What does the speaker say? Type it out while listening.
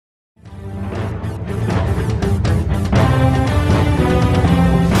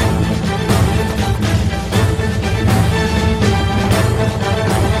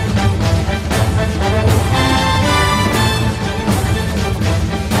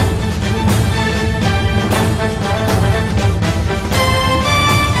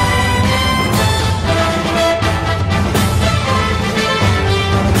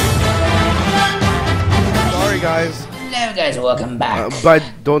welcome back. But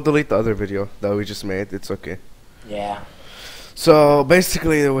don't delete the other video that we just made. It's okay. Yeah. So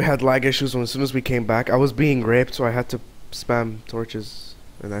basically, we had lag issues when as soon as we came back. I was being raped, so I had to spam torches,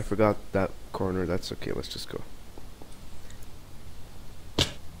 and I forgot that corner. That's okay. Let's just go.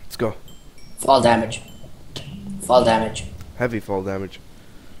 Let's go. Fall damage. Fall damage. Heavy fall damage.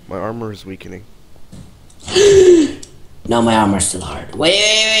 My armor is weakening. No, my armor's still hard.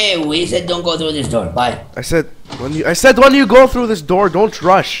 Wait. We said don't go through this door. Bye. I said when you go through this door, don't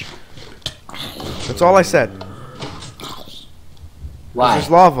rush. That's all I said. Why? There's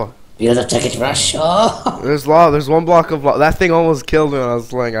lava. Because of Take It Rush. Oh. There's lava. There's one block of lava. That thing almost killed me when I was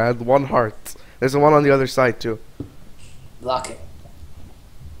playing. I had one heart. There's one on the other side too. Block it.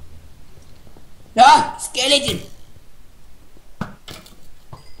 Ah! Skeleton!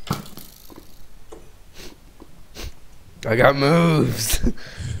 I got moves.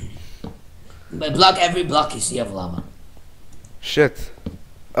 But block every block you see of lava. Shit.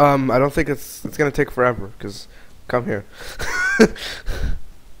 I don't think it's gonna take forever. Cause come here.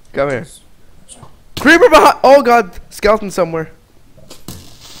 Come here. Creeper behind! Oh god, skeleton somewhere.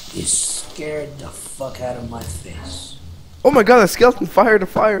 You scared the fuck out of my face. Oh my god, the skeleton fired a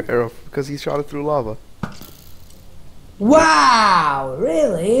fire arrow because he shot it through lava. Wow!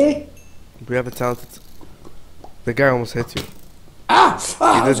 Really? We have a talented. The guy almost hit you. Ah!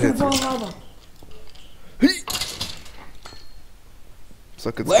 He did hit you. Lava.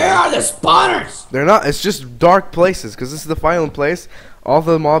 Suck it, Where are the spawners? They're not. It's just dark places because this is the final place. All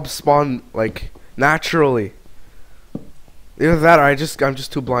the mobs spawn like naturally. Either that or I'm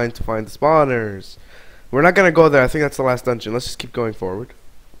just too blind to find the spawners. We're not gonna go there. I think that's the last dungeon. Let's just keep going forward.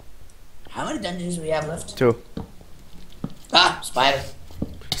 How many dungeons do we have left? 2. Ah! Spider.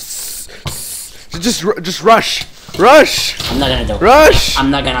 Just rush. Rush. I'm not gonna do it. Rush.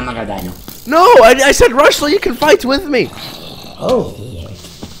 I'm not gonna die now. No, I said rush so you can fight with me. Oh.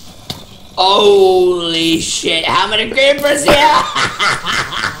 Holy shit, how many creepers here?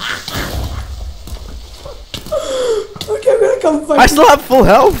 Okay, I'm gonna come fight. I still have full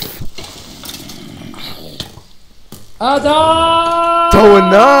health. Attack!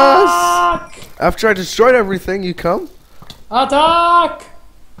 Towing us. After I destroyed everything, you come? Attack!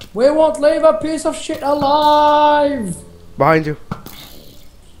 We won't leave a piece of shit alive! Behind you.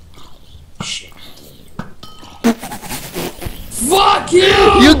 Shit. Fuck you!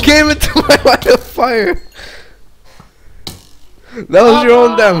 You came into my line of fire. That was your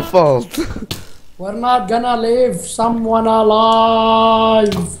own damn fault. We're not gonna leave someone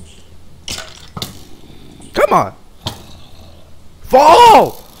alive. Come on.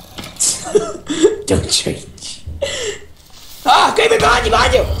 Fall! Don't change. Ah, creeper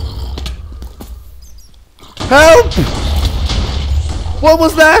behind you! Help! What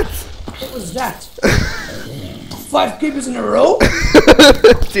was that? What was that? 5 creepers in a row?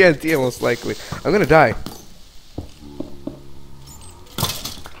 TNT most likely. I'm gonna die.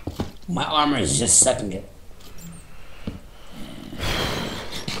 My armor is just sucking it.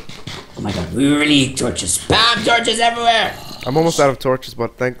 Oh my god, we really need torches. Spam torches everywhere! I'm almost out of torches,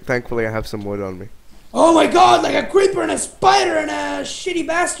 but thankfully I have some wood on me. Oh my god, like a creeper and a spider and a shitty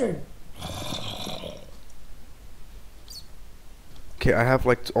bastard. Okay, I have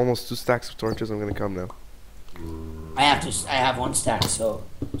like almost 2 stacks of torches. I'm gonna come now. I have 1 stack, so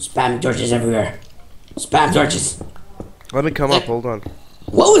spam torches everywhere. Spam torches. Let me come up. Hold on.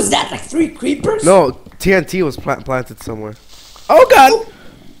 What was that? Like 3 creepers? No, TNT was planted somewhere. Oh god!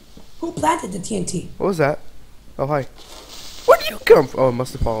 Who planted the TNT? What was that? Oh hi. Where did you come from? Oh, it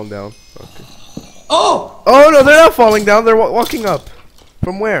must have fallen down. Okay. Oh! Oh no, they're not falling down. They're walking up.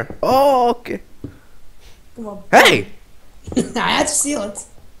 From where? Oh, okay. Come on. Hey! I had to seal it.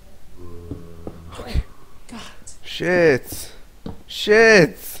 Okay. God. Shit.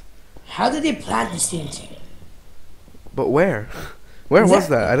 Shit. How did they plant this TNT? But where? Where was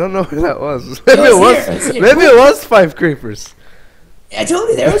that? I don't know where that was. It Maybe was here. Maybe it was 5 creepers. I told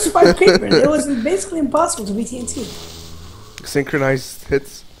you there was 5 creepers. It was basically impossible to beat TNT. Synchronized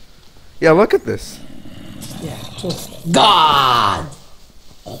hits. Yeah, look at this. Yeah, true. God!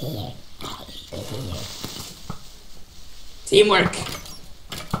 Teamwork.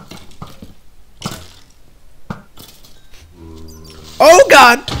 Oh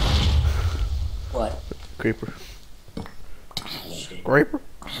god! What? Creeper. Shit. Creeper?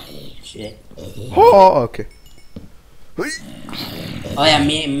 Shit. Oh, okay. Oh yeah,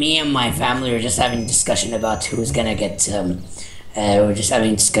 me and my family were just having a discussion about who's gonna get we're just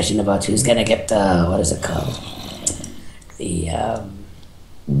having a discussion about who's gonna get the what is it called? The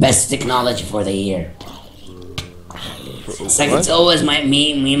best technology for the year. It's like What? it's always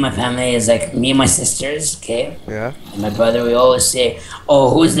me and my family is like me and my sisters, okay? Yeah. And my brother, we always say, "Oh,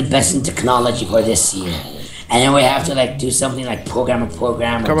 who's the best in technology for this year?" And then we have to like do something like program.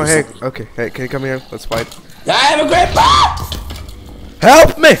 Come on, hey. Okay, hey, can you come here? Let's fight. I have a great bot!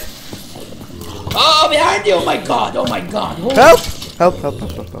 Help me! Oh, behind you! Oh my god! Oh my god! Oh. Help! Help!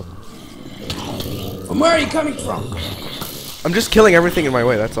 From where are you coming from? I'm just killing everything in my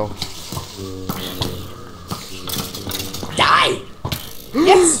way. That's all. Die!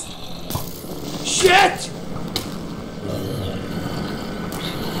 Yes! Shit!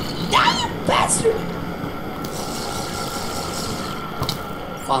 Die, you bastard!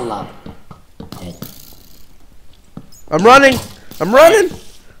 Fall in love. Dead. I'm running! I'm running!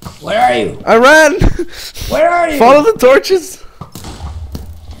 Where are you? I ran! Where are you? Follow the torches!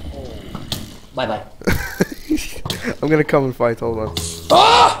 Bye bye. I'm gonna come and fight. Hold on.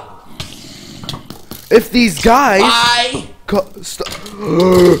 Oh! If these guys. Bye!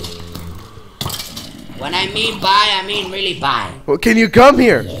 When I mean bye, I mean really bye. Well, can you come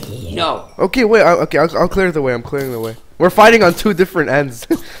here? No. Okay, wait. Okay, I'll clear the way. I'm clearing the way. We're fighting on two different ends.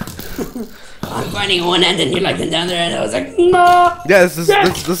 I'm finding one end and you're like down there and I was like, no! Yeah, this is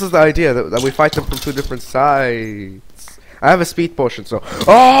the idea that we fight them from two different sides. I have a speed potion, so.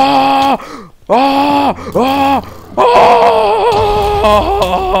 Oh! Oh! Oh! Oh!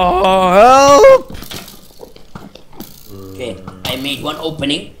 Help! Okay, I made one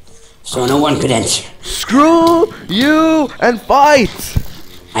opening so no one could enter. Screw you and fight!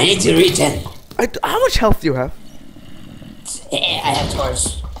 I need to return. How much health do you have? I have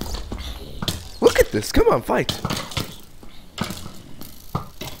Taurus. Look at this. Come on, fight.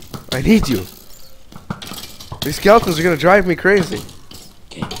 I need you. These skeletons are gonna drive me crazy.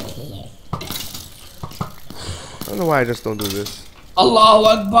 Okay. I don't know why I just don't do this. Allahu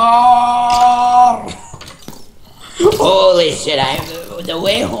Akbar! Holy shit, I have the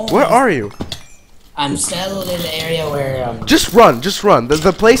way home. Where are you? I'm settled in the area where Just run, just run.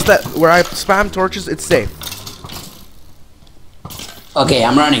 The place where I spam torches, it's safe. Okay,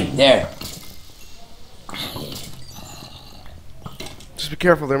 I'm running. There. Just be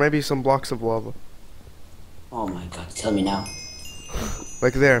careful, there may be some blocks of lava. Oh my god, tell me now.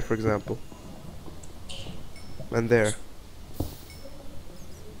 Like there, for example. And there.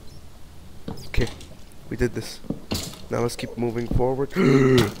 Okay, we did this. Now let's keep moving forward.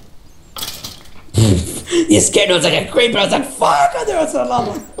 You scared me, I was like a creeper, I was like, fuck, there was a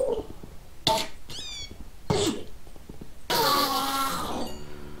lava.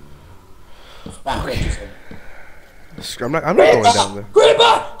 I'm not going down there.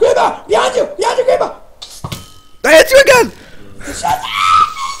 Creeper! Creeper! Behind you! Behind you, creeper! I hit you again!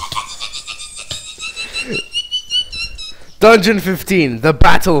 Dungeon 15, the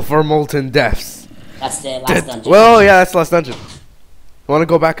battle for molten depths. That's the last dungeon. Well, yeah, that's the last dungeon. Want to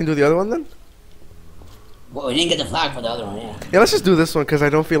go back and do the other one then? Well, we didn't get the flag for the other one, yeah. Yeah, let's just do this one because I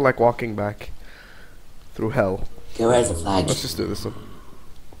don't feel like walking back through hell. Okay, where's the flag? Let's just do this one.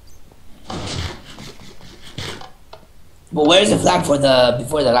 But where's the flag for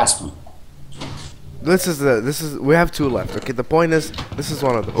before the last one? We have two left. Okay, the point is, this is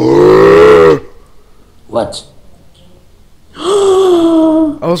one of them. What?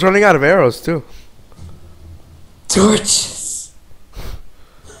 I was running out of arrows too. Torches!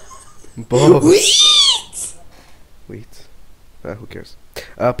 Both. Wheat! Wait. Who cares?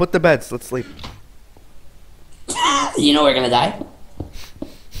 Put the beds. Let's sleep. You know we're gonna die?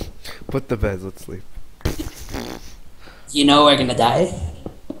 Put the beds. Let's sleep. You know we're gonna die?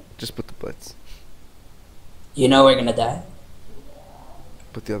 Just put the beds. You know we're gonna die?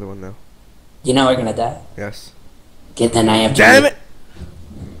 Put the other one now. You know we're gonna die? Yes. Okay, then I have to Damn it!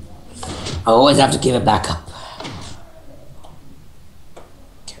 I always have to give it back up.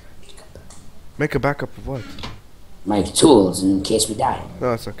 Make a backup of what? My tools in case we die.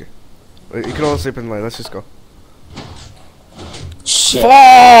 No, it's okay. Wait, you can all sleep in the night. Let's just go. Shit.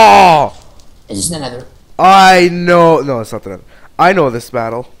 Oh! Is this another? I know. No, it's not the nether. I know this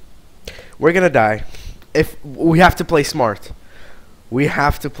battle. We're gonna die. If we have to play smart. We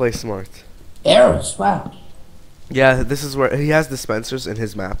have to play smart. Arrows, wow. Yeah, this is where he has dispensers in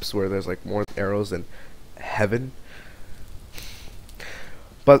his maps where there's like more arrows than heaven.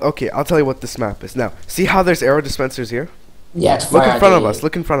 But okay, I'll tell you what this map is. Now, see how there's arrow dispensers here? Yeah, it's Look in front of us.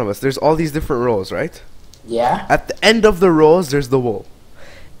 Look in front of us. There's all these different rows, right? Yeah. At the end of the rows, there's the wall.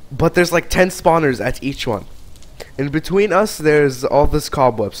 But there's like 10 spawners at each one. In between us, there's all this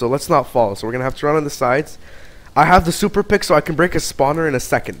cobweb, so let's not fall. So we're gonna have to run on the sides. I have the super pick, so I can break a spawner in a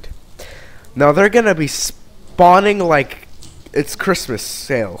second. Now they're gonna be spawning like it's Christmas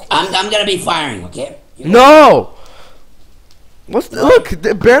sale. I'm gonna be firing, okay? No! What's look?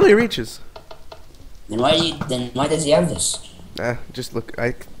 It barely reaches. Then why does he have this? Just look.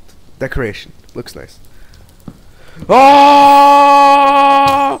 Decoration looks nice. Oh!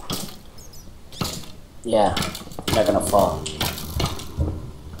 Yeah, you're not gonna fall.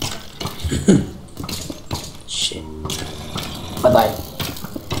 Shit. Bye bye.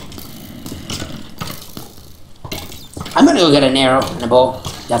 I'm gonna go get an arrow and a bow.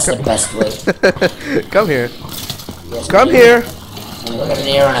 That's the best way. Come here. Yes, Come here. I'm gonna go get an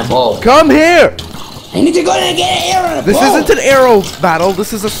arrow and a bow. Come here. I need to go and get an arrow and a bow. This isn't an arrow battle.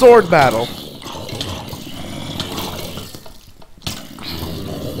 This is a sword battle.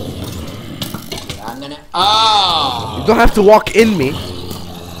 I'm gonna. Oh! You don't have to walk in me.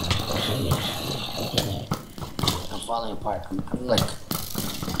 I'm falling apart. I'm like.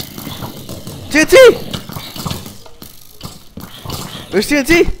 TNT. There's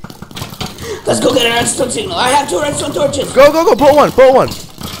TNT. Let's go get a redstone signal. I have 2 redstone torches. Go. Put one.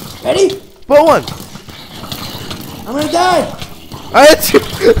 Ready? Put one. I'm gonna die. I hit you.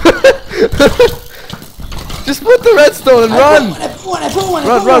 Just put the redstone and run. I put one.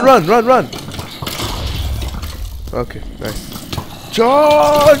 Run. Okay, nice.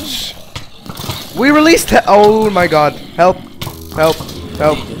 Charge! We released. Oh my God! Help!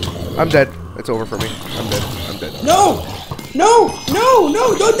 I'm dead. It's over for me. I'm dead. No!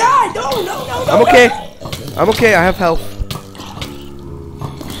 Don't die! No! I'm okay. I have health.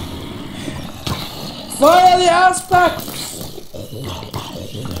 Fire the house back!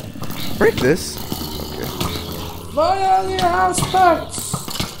 Break this. Okay. Fire the house back!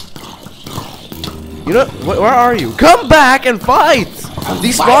 You know where are you? Come back and fight!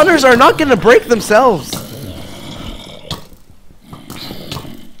 These spawners are not gonna break themselves.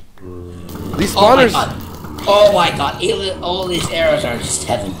 These spawners. Oh my god! All these arrows are just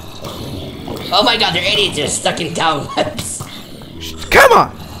heaven. Oh my god! They're idiots. They're stuck in cobwebs. Come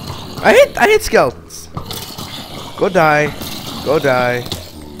on! I hit skeletons. Go die.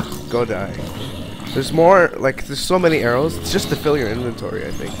 There's more. Like there's so many arrows. It's just to fill your inventory,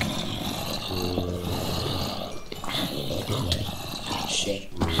 I think. Shit.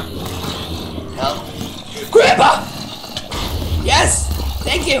 Help. Grandpa! Yes!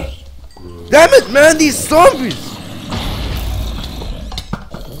 Thank you! Damn it, man! These zombies!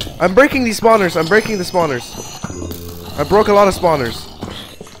 I'm breaking these spawners. I broke a lot of spawners.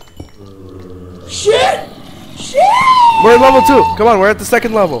 Shit! We're at level 2. Come on, we're at the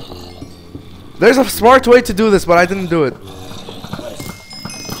 2nd level. There's a smart way to do this, but I didn't do it.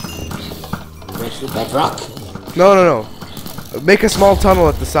 Where's the bedrock? No. Make a small tunnel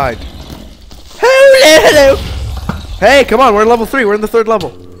at the side. Hello. Hey, come on, we're at level 3. We're in the 3rd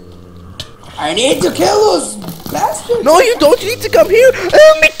level. I need to kill those bastards! No, you don't. You need to come here.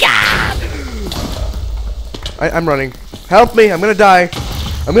 Oh my God! I'm running. Help me! I'm gonna die.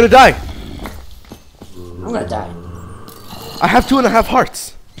 I'm gonna die. I have 2.5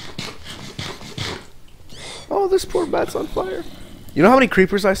 hearts. Oh, this poor bat's on fire. You know how many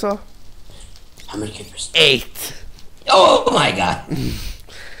creepers I saw? How many creepers? 8. Oh my god!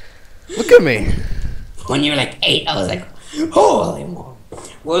 Look at me. When you were like 8, I was like, holy moly.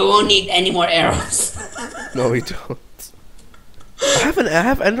 We won't need any more arrows. No, we don't. I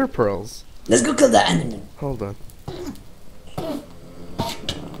have ender pearls. Let's go kill that enderman. Hold on.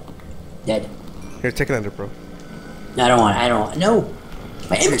 Dead. Here, take an ender pearl. No, I don't want. No.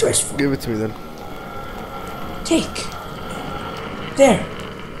 My inventory's full. Give it to me then. Take. There.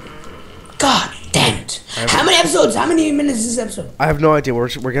 God damn it. How many episodes? How many minutes is this episode? I have no idea. We're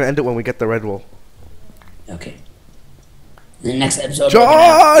gonna end it when we get the red wool. Okay. The next episode.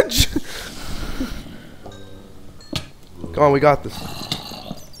 George! Come on, we got this.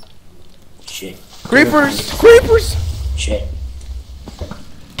 Shit. Creepers! Shit.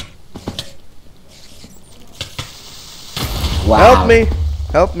 Wow.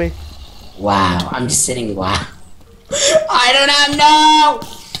 Help me. Wow. I'm just sitting. Wow. I don't have no.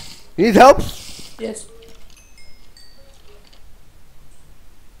 You need help? Yes.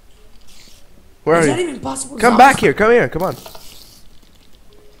 Where are It's you? not even possible. Come back here. Come here. Come on.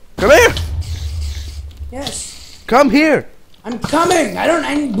 Come here. Yes. Come here. I'm coming.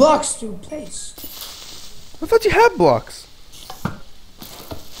 I need blocks to place. I thought you had blocks.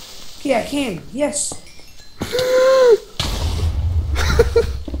 Okay, I came. Yes.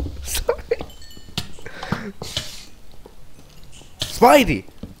 Sorry. Spidey.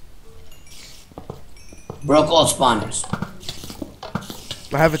 Broke all spawners.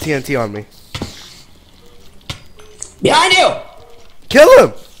 I have a TNT on me. Behind you! Kill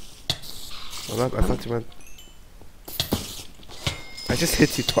him! Well, I thought you meant... I just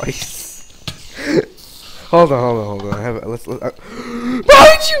hit you twice. Hold on. I have it. Let's. Behind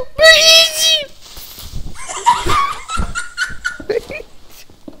you!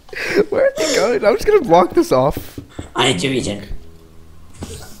 Where are they going? I'm just gonna block this off. I need to regen.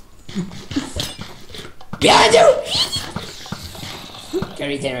 Behind you! Okay,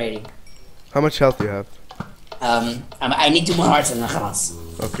 regenerating. How much health do you have? I need 2 more hearts and خلاص.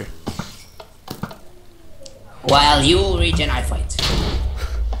 Okay. While you regen, I fight.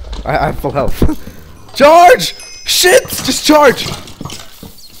 I have full health. Charge! Shit! Just charge!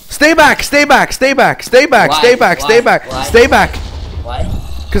 Stay back! Why? Stay back! Why?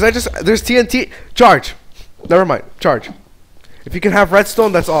 Because there's TNT. Charge. Never mind. Charge. If you can have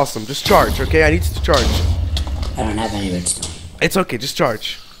redstone, that's awesome. Just charge, okay? I need you to charge. I don't have any redstone. It's okay. Just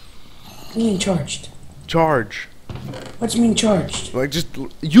charge. What do you mean charged? Charge. What do you mean charged? Like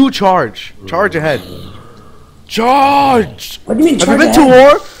you charge. Charge ahead. Charge. What do you mean charge? Have you been to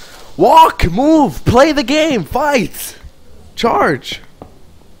war? Walk, move, play the game, fight. Charge.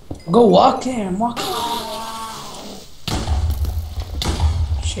 Go walk there. I'm walking.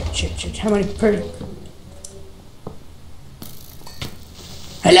 Shit. How many per?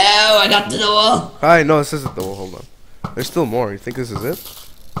 Hello, I got to the wall. Hi, no, this isn't the wall. Hold on. There's still more. You think this is it?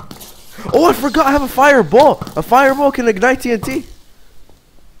 Oh, I forgot. I have a fireball. A fireball can ignite TNT.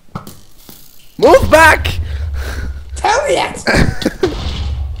 Move back. Tell me that.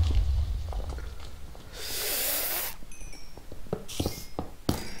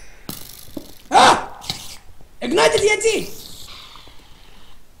 Ah! Ignite the TNT.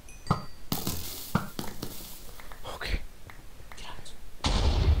 Okay.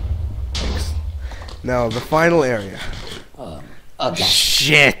 Thanks. Now the final area. Okay.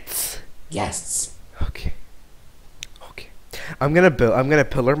 Shit. Yes. Okay. I'm gonna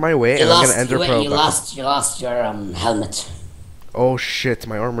pillar my way, and I'm gonna ender pearl. You lost your helmet. Oh shit!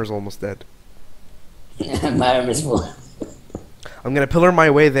 My armor's almost dead. My armor's full. I'm gonna pillar my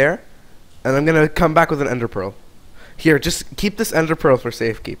way there, and I'm gonna come back with an ender pearl. Here, just keep this ender pearl for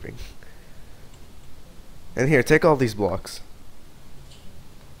safekeeping. And here, take all these blocks.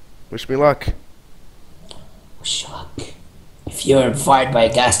 Wish me luck. Wish you luck. If you're fired by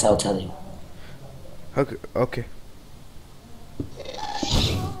a ghast, I'll tell you. Okay.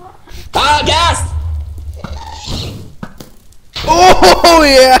 Ah, ghast! Oh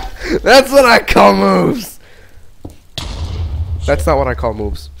yeah, that's what I call moves. That's not what I call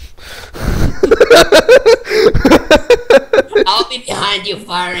moves. I'll be behind you,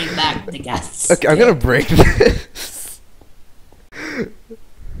 firing back the ghasts. Okay, I'm gonna break this.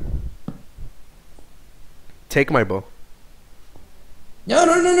 Take my bow. No!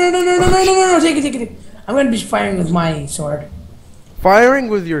 Take it. I'm gonna be firing with my sword. Firing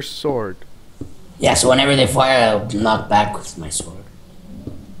with your sword. Yeah, so whenever they fire, I'll knock back with my sword.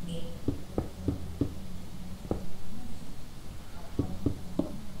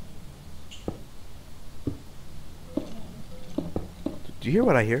 Do you hear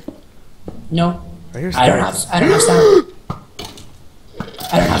what I hear? No. I hear I don't have sound. I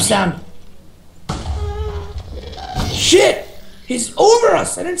don't have sound. Shit! He's over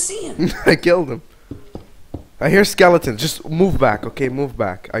us! I didn't see him. I killed him. I hear skeletons. Just move back, okay? Move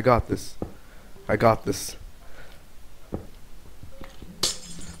back. I got this. We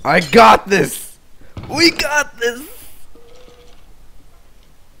got this!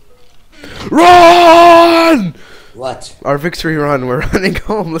 Run! What? Our victory run. We're running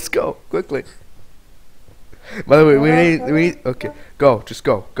home. Let's go quickly. By the way, we need. Okay, go. Just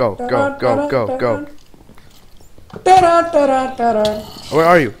go. Go. Where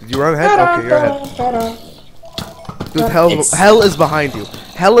are you? Did you run ahead? Okay, you're ahead. Dude, hell is behind you.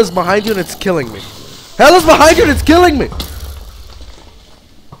 Hell is behind you and it's killing me. Hell is behind you and it's killing me.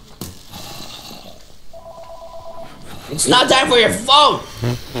 It's not time for your phone.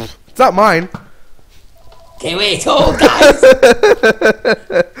 It's not mine. Okay, wait. Oh, guys.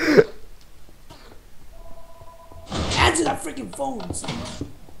 Answer that freaking phone.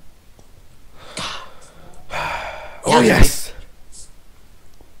 Oh yes.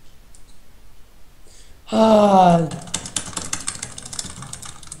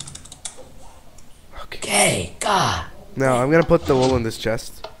 Okay, God. Now I'm gonna put the wool in this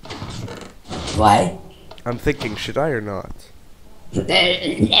chest. Why? I'm thinking, should I or not? I'll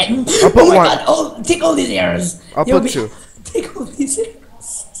put one. God. Oh, take all these arrows. I'll put two. Take all these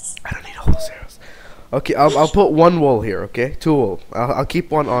arrows. I don't need all those arrows. Okay, I'll put one wool here. Okay, 2 wool. I'll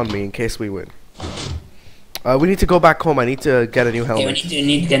keep one on me in case we win. We need to go back home. I need to get a new helmet. Okay, we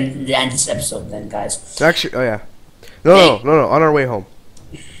need to end this episode then, guys. Actually, oh yeah. No, on our way home.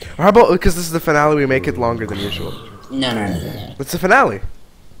 Or how about, because this is the finale, we make it longer than usual? No. It's the finale.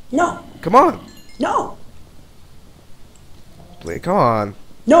 No. Come on. No. Please, come on.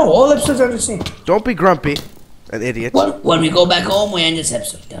 No, all episodes are the same. Don't be grumpy. An idiot. When we go back home, we end this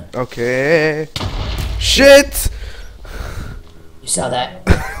episode. Done. Okay. Shit! You saw that?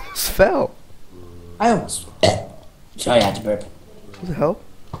 I almost fell. I almost. Sorry, I had to burp. What the hell?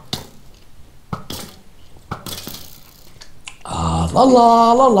 La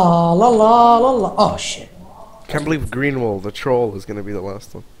la la la la la la la. Oh shit. Can't believe Greenwald, the troll, is gonna be the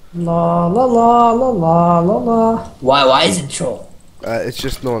last one. La la la la la la la. Why is it troll? It's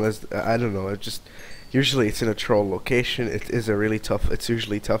just known as I don't know. It just usually it's in a troll location. It is a really tough. It's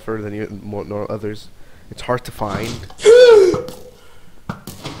usually tougher than more others. It's hard to find.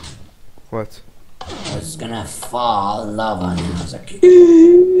 What? I was gonna fall in love on you. I was like,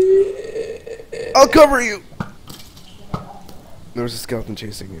 I'll cover you. There was a skeleton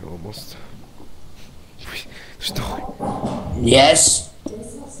chasing you almost. There's no way. yes.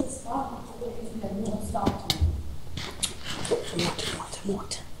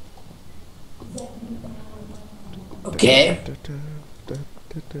 What? Okay.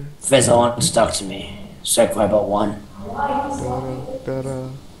 Fizz, I want to talk to me. Strike for about one.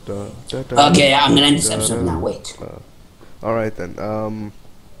 Okay, I'm gonna end this episode now. Wait. Alright then.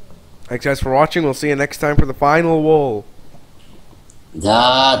 Thanks guys for watching. We'll see you next time for the final wall.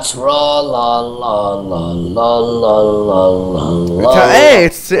 That's la la la la la la la. Hey,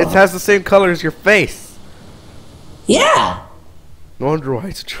 it has the same color as your face. Yeah. No wonder why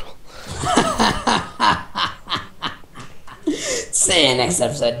it's a troll. See you next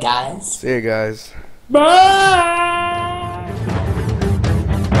episode, guys. See you guys. Bye.